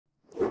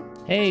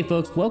Hey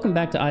folks, welcome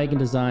back to Icon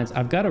Designs.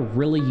 I've got a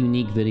really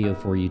unique video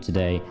for you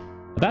today.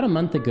 About a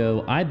month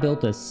ago, I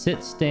built a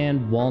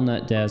sit-stand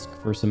walnut desk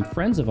for some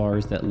friends of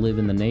ours that live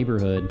in the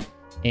neighborhood,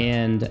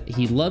 and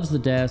he loves the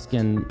desk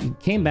and he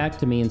came back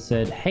to me and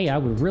said, hey, I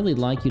would really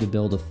like you to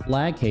build a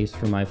flag case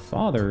for my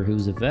father,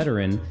 who's a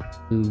veteran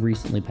who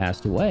recently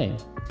passed away.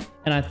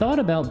 And I thought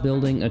about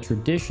building a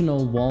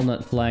traditional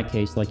walnut flag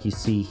case like you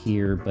see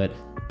here, but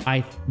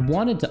I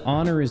wanted to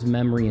honor his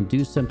memory and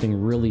do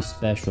something really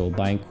special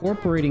by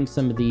incorporating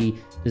some of the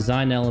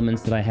design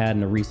elements that I had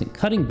in a recent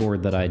cutting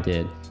board that I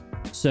did.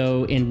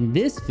 So in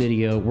this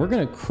video, we're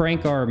going to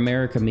crank our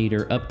America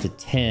meter up to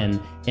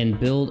 10 and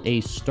build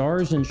a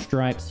Stars and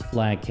Stripes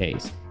flag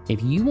case.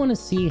 If you want to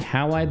see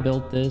how I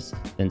built this,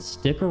 then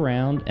stick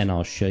around and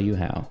I'll show you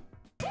how.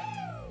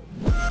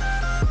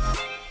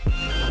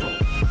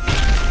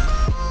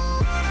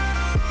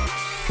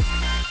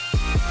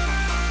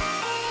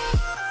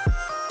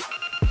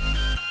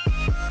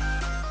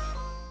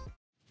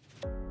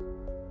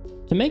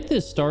 To make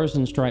this Stars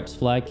and Stripes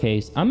flag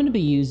case, I'm going to be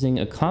using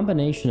a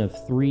combination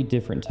of 3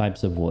 different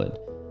types of wood.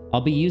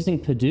 I'll be using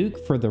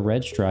padauk for the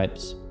red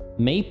stripes,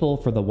 maple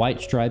for the white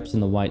stripes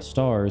and the white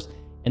stars,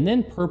 and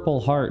then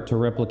purple heart to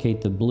replicate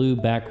the blue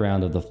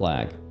background of the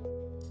flag.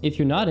 If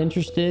you're not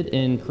interested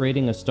in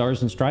creating a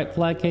Stars and Stripe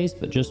flag case,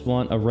 but just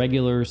want a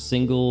regular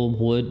single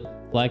wood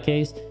flag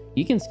case,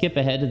 you can skip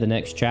ahead to the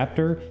next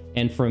chapter,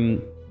 and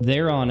from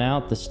there on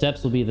out, the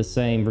steps will be the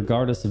same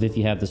regardless of if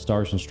you have the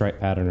Stars and Stripe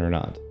pattern or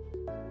not.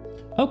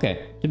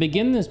 Okay, to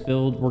begin this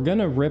build, we're going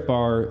to rip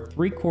our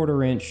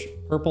 3/4 inch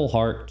purple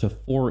heart to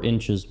 4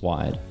 inches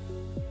wide.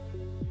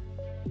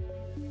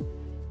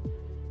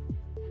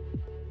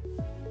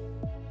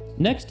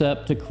 Next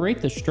up, to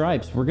create the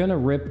stripes, we're going to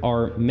rip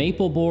our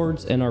maple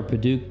boards and our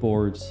padauk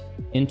boards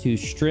into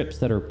strips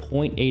that are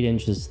 0.8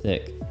 inches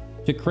thick.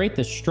 To create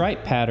the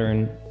stripe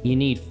pattern, you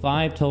need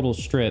 5 total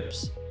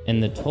strips,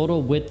 and the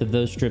total width of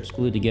those strips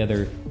glued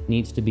together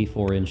needs to be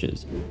 4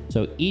 inches.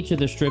 So each of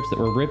the strips that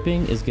we're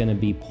ripping is going to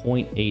be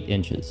 0.8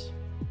 inches.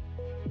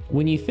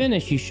 When you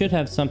finish, you should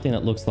have something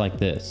that looks like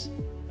this.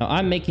 Now,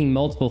 I'm making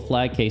multiple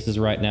flag cases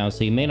right now,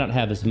 so you may not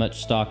have as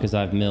much stock as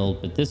I've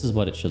milled, but this is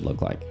what it should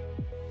look like.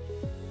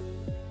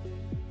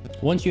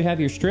 Once you have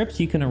your strips,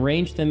 you can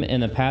arrange them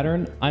in a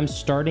pattern. I'm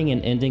starting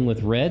and ending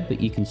with red,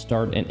 but you can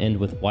start and end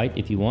with white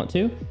if you want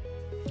to.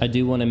 I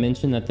do want to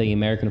mention that the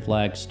American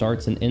flag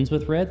starts and ends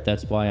with red.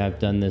 That's why I've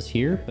done this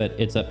here, but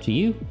it's up to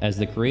you as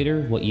the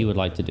creator what you would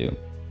like to do.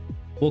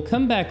 We'll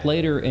come back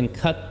later and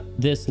cut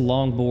this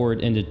long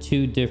board into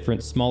 2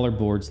 different smaller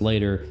boards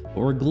later, but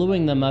we're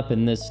gluing them up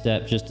in this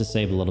step just to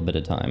save a little bit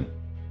of time.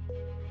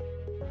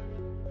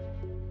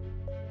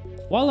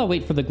 While I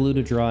wait for the glue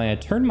to dry, I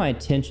turn my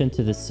attention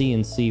to the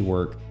CNC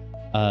work,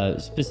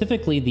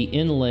 specifically the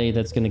inlay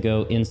that's going to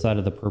go inside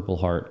of the purple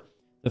heart.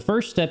 The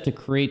first step to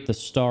create the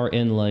star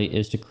inlay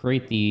is to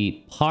create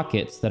the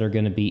pockets that are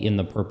going to be in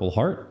the purple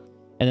heart.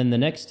 And then the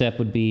next step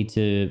would be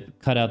to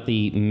cut out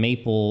the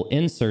maple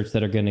inserts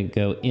that are going to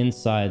go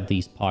inside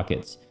these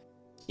pockets.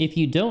 If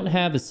you don't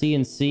have a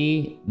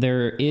CNC,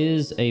 there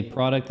is a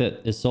product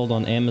that is sold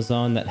on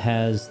Amazon that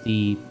has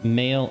the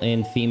male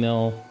and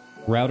female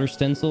router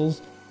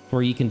stencils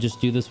where you can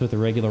just do this with a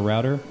regular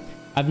router.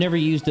 I've never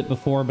used it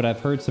before, but I've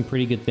heard some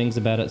pretty good things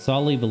about it, so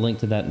I'll leave a link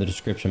to that in the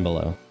description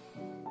below.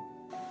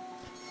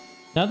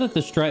 Now that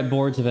the stripe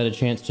boards have had a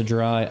chance to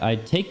dry, I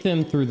take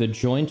them through the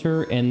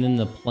jointer and then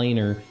the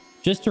planer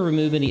just to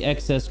remove any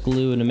excess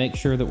glue and to make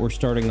sure that we're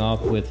starting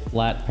off with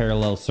flat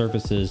parallel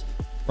surfaces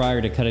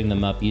prior to cutting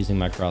them up using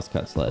my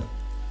crosscut sled.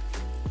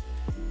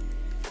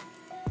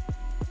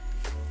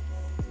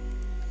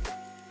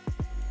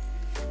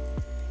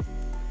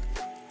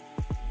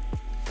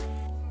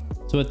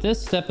 So at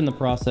this step in the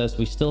process,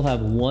 we still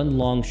have 1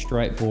 long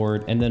stripe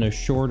board and then a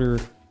shorter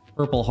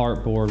purple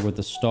heart board with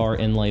the star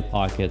inlay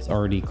pockets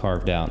already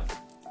carved out.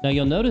 Now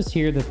you'll notice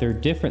here that they're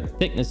different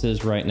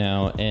thicknesses right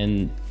now,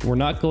 and we're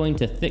not going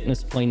to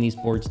thickness plane these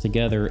boards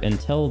together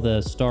until the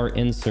star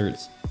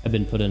inserts have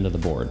been put into the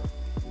board.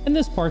 And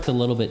this part's a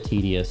little bit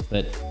tedious,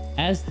 but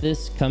as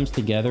this comes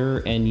together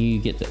and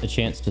you get a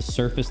chance to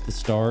surface the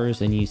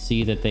stars and you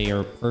see that they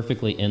are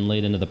perfectly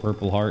inlaid into the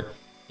purple heart,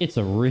 it's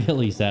a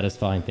really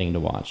satisfying thing to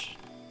watch.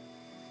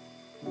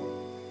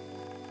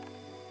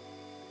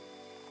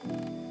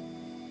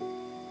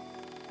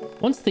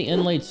 Once the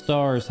inlaid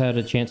stars had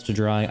a chance to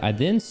dry, I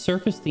then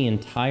surfaced the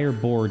entire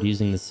board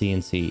using the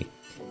CNC.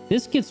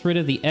 This gets rid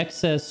of the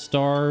excess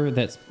star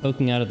that's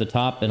poking out of the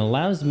top and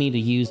allows me to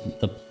use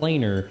the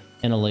planer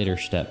in a later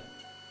step.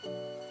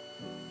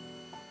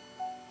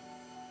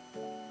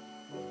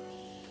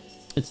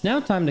 It's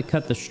now time to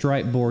cut the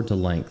stripe board to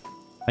length.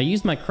 I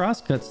use my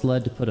crosscut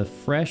sled to put a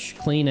fresh,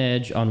 clean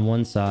edge on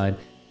one side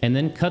and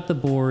then cut the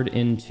board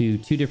into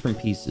 2 different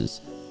pieces.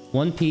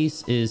 One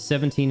piece is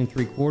 17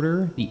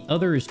 3/4, the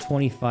other is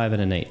 25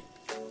 1/8.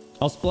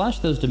 I'll splash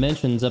those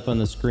dimensions up on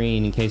the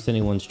screen in case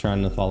anyone's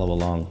trying to follow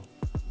along.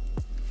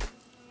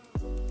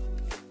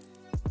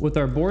 With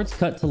our boards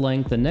cut to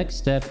length, the next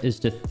step is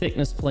to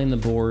thickness plane the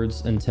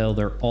boards until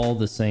they're all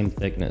the same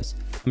thickness.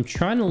 I'm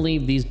trying to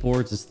leave these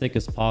boards as thick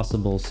as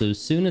possible, so as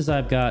soon as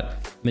I've got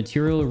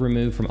material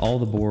removed from all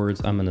the boards,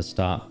 I'm going to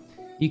stop.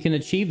 You can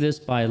achieve this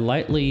by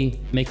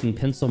lightly making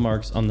pencil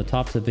marks on the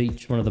tops of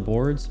each one of the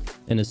boards,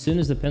 and as soon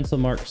as the pencil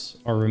marks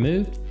are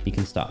removed, you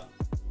can stop.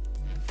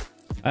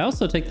 I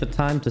also take the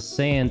time to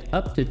sand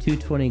up to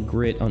 220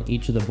 grit on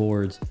each of the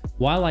boards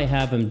while I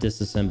have them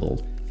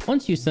disassembled.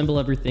 Once you assemble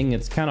everything,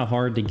 it's kind of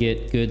hard to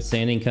get good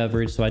sanding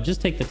coverage, so I just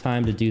take the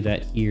time to do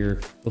that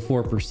here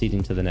before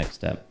proceeding to the next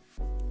step.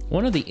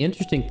 One of the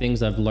interesting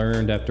things I've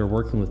learned after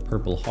working with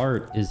Purple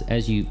Heart is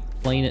as you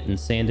plane it and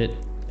sand it,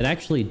 it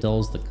actually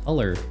dulls the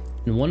color.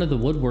 And one of the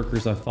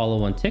woodworkers I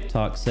follow on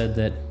TikTok said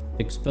that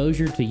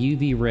exposure to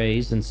UV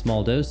rays in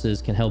small doses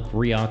can help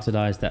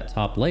reoxidize that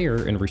top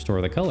layer and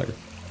restore the color.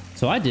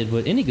 So I did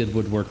what any good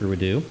woodworker would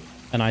do,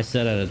 and I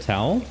set out a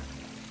towel.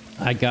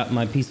 I got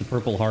my piece of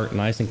Purple Heart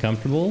nice and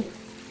comfortable,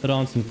 put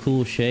on some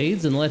cool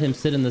shades, and let him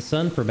sit in the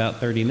sun for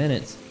about 30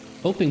 minutes,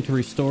 hoping to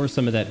restore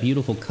some of that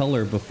beautiful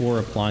color before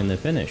applying the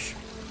finish.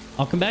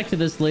 I'll come back to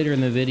this later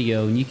in the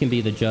video, and you can be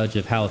the judge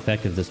of how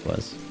effective this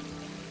was.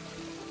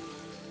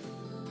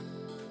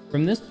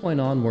 From this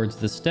point onwards,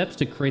 the steps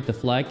to create the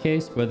flag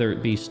case, whether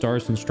it be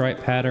stars and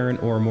stripe pattern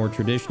or a more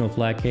traditional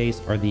flag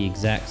case, are the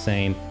exact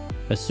same,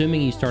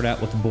 assuming you start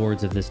out with the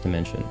boards of this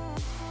dimension.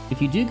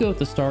 If you do go with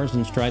the stars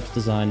and stripes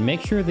design, make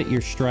sure that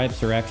your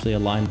stripes are actually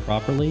aligned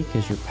properly,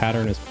 because your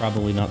pattern is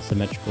probably not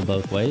symmetrical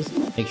both ways.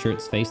 Make sure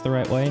it's faced the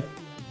right way.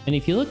 And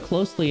if you look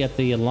closely at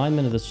the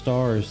alignment of the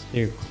stars,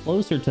 they're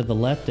closer to the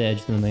left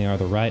edge than they are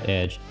the right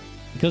edge.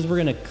 Because we're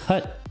going to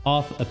cut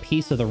off a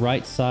piece of the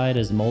right side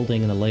as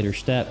molding in a later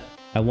step,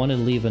 I wanted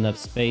to leave enough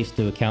space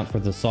to account for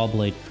the saw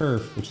blade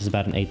kerf, which is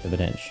about 1/8 of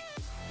an inch.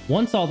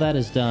 Once all that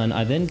is done,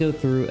 I then go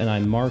through and I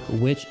mark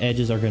which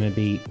edges are going to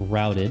be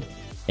routed.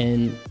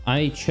 And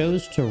I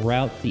chose to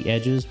route the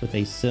edges with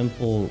a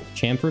simple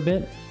chamfer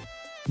bit.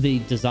 The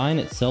design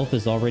itself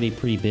is already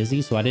pretty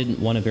busy, so I didn't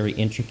want a very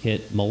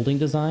intricate molding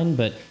design,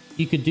 but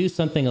you could do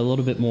something a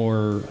little bit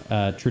more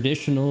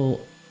traditional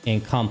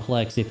and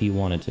complex if you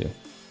wanted to.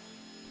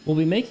 We'll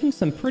be making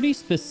some pretty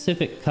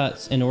specific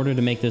cuts in order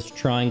to make this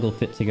triangle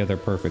fit together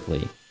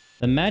perfectly.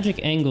 The magic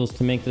angles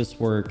to make this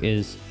work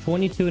is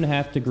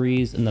 22.5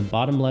 degrees in the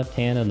bottom left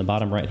hand and the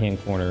bottom right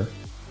hand corner,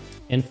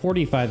 and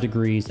 45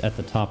 degrees at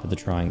the top of the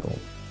triangle.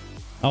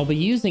 I'll be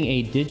using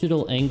a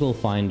digital angle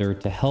finder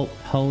to help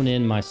hone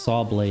in my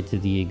saw blade to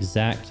the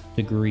exact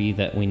degree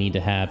that we need to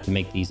have to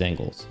make these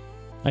angles.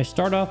 I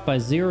start off by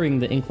zeroing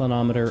the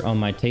inclinometer on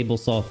my table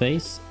saw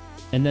face,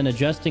 and then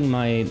adjusting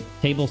my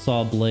table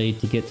saw blade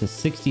to get to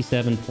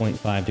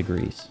 67.5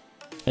 degrees.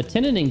 A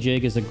tenoning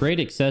jig is a great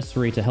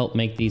accessory to help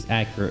make these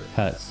accurate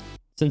cuts.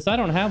 Since I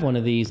don't have one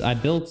of these, I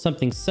built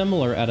something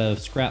similar out of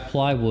scrap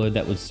plywood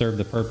that would serve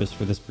the purpose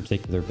for this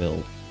particular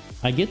build.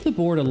 I get the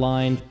board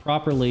aligned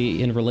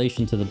properly in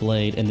relation to the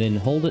blade and then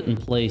hold it in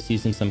place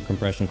using some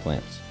compression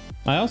clamps.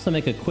 I also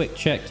make a quick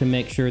check to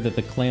make sure that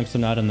the clamps are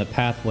not in the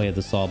pathway of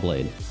the saw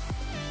blade.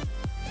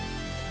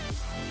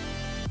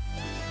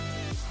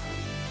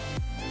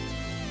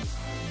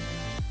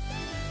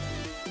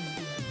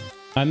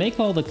 I make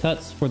all the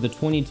cuts for the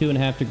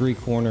 22.5 degree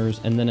corners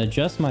and then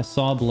adjust my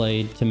saw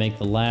blade to make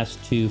the last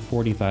two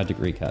 45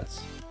 degree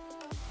cuts.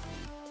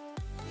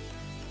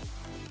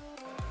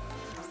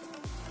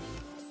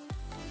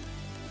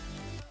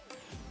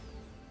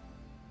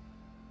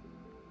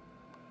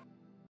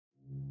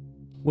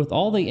 With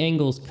all the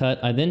angles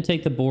cut, I then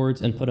take the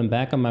boards and put them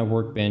back on my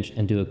workbench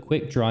and do a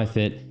quick dry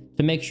fit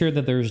to make sure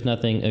that there's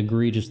nothing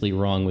egregiously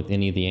wrong with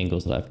any of the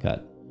angles that I've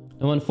cut.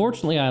 Now,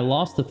 unfortunately, I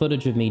lost the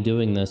footage of me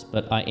doing this,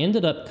 but I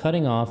ended up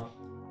cutting off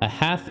a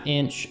 1/2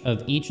 inch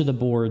of each of the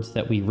boards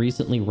that we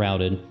recently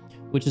routed,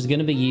 which is going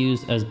to be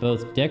used as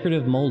both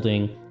decorative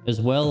molding as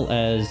well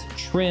as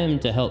trim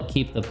to help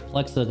keep the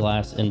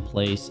plexiglass in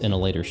place in a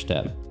later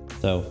step.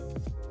 So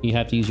you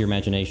have to use your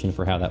imagination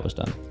for how that was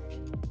done.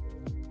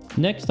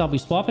 Next, I'll be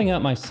swapping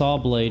out my saw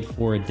blade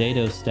for a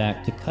dado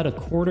stack to cut a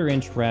 1/4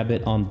 inch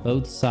rabbet on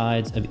both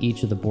sides of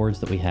each of the boards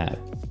that we have.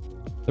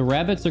 The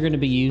rabbets are going to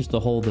be used to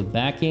hold the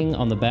backing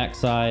on the back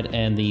side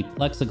and the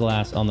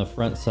plexiglass on the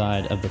front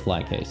side of the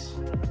flag case.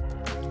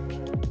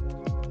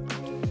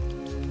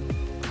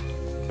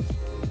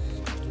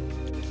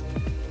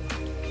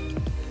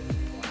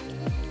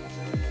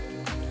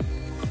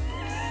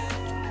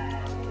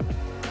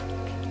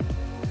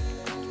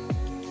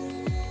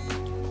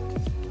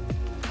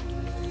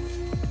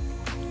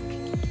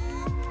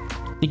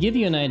 To give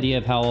you an idea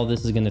of how all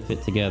this is going to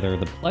fit together,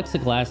 the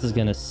plexiglass is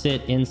going to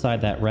sit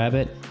inside that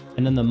rabbet,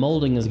 and then the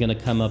molding is going to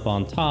come up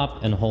on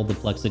top and hold the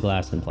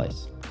plexiglass in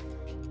place.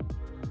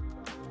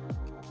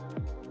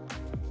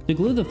 To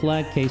glue the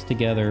flag case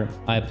together,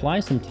 I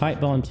apply some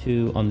Titebond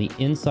 2 on the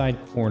inside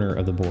corner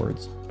of the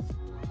boards.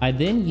 I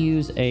then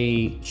use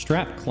a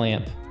strap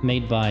clamp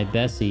made by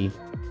Bessie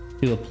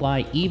to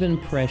apply even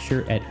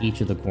pressure at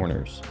each of the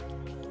corners.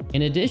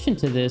 In addition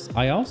to this,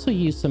 I also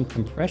use some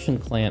compression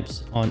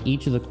clamps on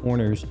each of the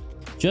corners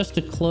just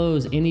to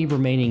close any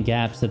remaining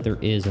gaps that there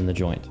is in the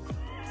joint.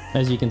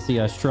 As you can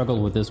see, I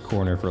struggled with this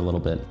corner for a little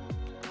bit.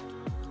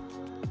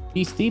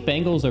 These steep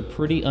angles are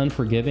pretty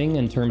unforgiving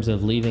in terms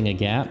of leaving a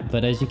gap,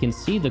 but as you can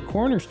see, the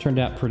corners turned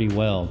out pretty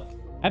well.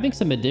 Having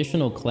some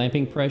additional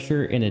clamping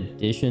pressure in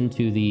addition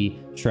to the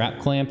strap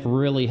clamp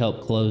really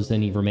helped close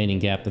any remaining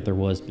gap that there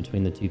was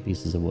between the two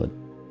pieces of wood.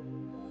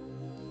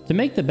 To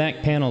make the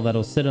back panel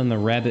that'll sit on the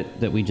rabbet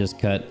that we just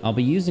cut, I'll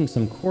be using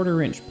some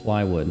 1/4-inch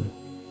plywood.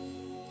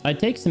 I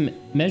take some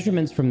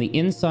measurements from the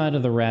inside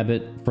of the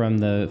rabbet from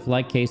the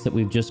flag case that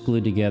we've just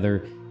glued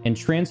together and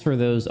transfer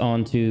those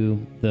onto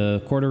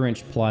the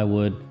 1/4-inch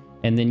plywood,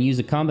 and then use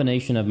a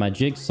combination of my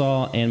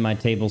jigsaw and my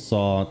table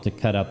saw to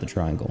cut out the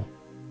triangle.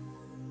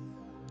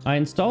 I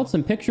installed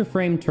some picture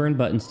frame turn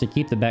buttons to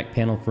keep the back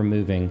panel from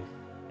moving,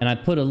 and I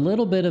put a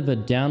little bit of a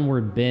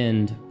downward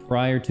bend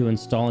prior to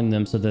installing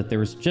them so that there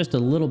was just a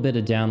little bit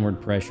of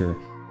downward pressure.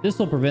 This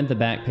will prevent the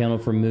back panel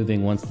from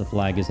moving once the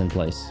flag is in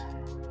place.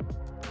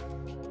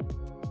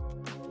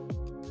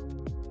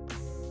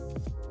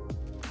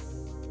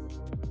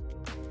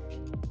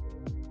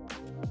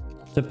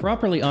 To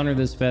properly honor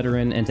this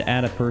veteran and to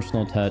add a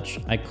personal touch,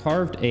 I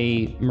carved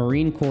a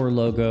Marine Corps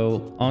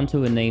logo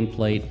onto a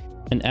nameplate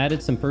and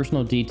added some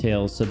personal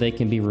details so they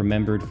can be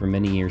remembered for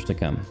many years to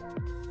come.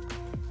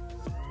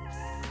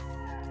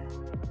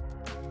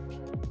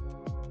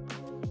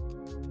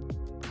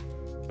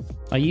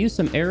 I used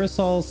some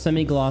aerosol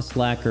semi-gloss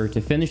lacquer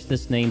to finish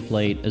this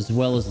nameplate as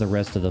well as the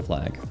rest of the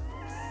flag.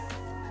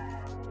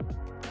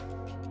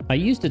 I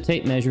used a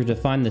tape measure to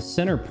find the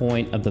center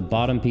point of the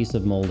bottom piece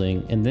of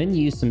molding and then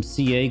used some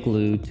CA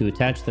glue to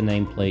attach the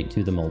nameplate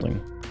to the molding.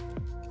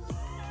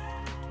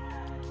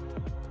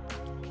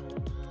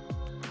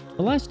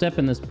 The last step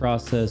in this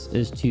process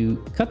is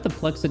to cut the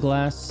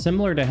plexiglass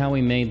similar to how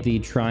we made the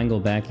triangle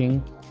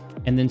backing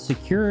and then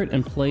secure it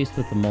in place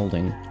with the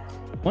molding.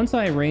 Once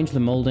I arrange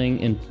the molding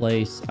in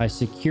place, I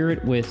secure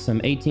it with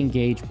some 18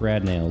 gauge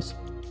brad nails.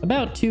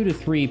 About 2 to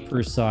 3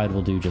 per side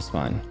will do just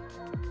fine.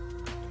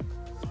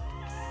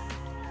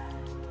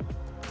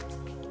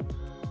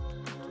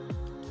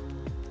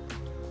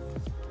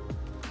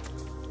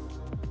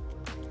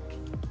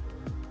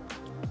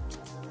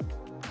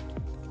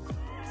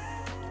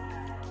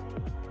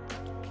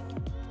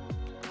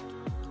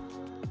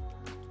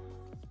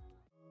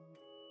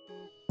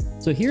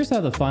 So here's how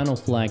the final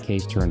flag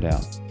case turned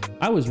out.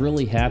 I was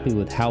really happy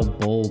with how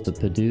bold the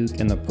padauk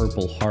and the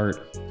purple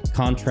heart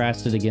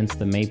contrasted against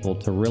the maple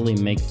to really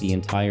make the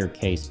entire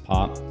case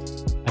pop.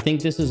 I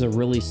think this is a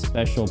really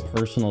special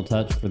personal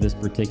touch for this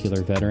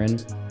particular veteran.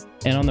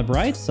 And on the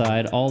bright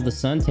side, all the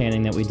sun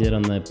tanning that we did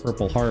on the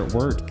purple heart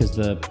worked because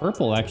the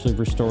purple actually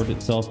restored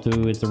itself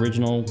to its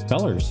original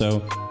color.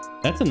 So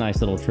that's a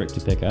nice little trick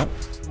to pick up.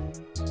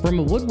 From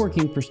a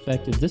woodworking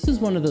perspective, this is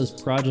one of those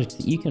projects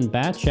that you can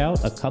batch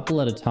out a couple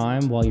at a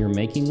time while you're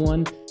making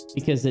one,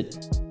 because it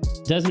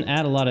doesn't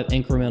add a lot of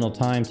incremental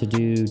time to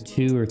do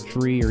 2 or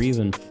 3 or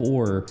even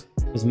 4,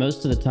 because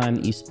most of the time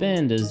that you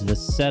spend is the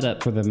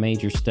setup for the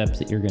major steps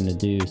that you're going to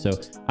do. So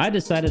I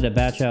decided to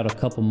batch out a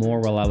couple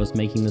more while I was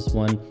making this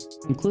one,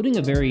 including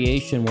a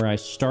variation where I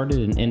started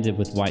and ended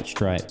with white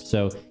stripe.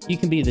 So you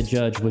can be the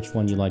judge which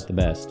one you like the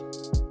best.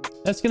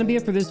 That's going to be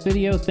it for this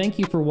video. Thank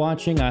you for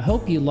watching. I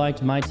hope you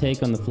liked my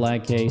take on the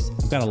flag case.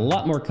 I've got a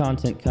lot more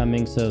content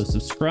coming, so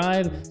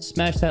subscribe,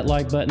 smash that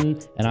like button,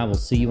 and I will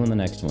see you on the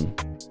next one.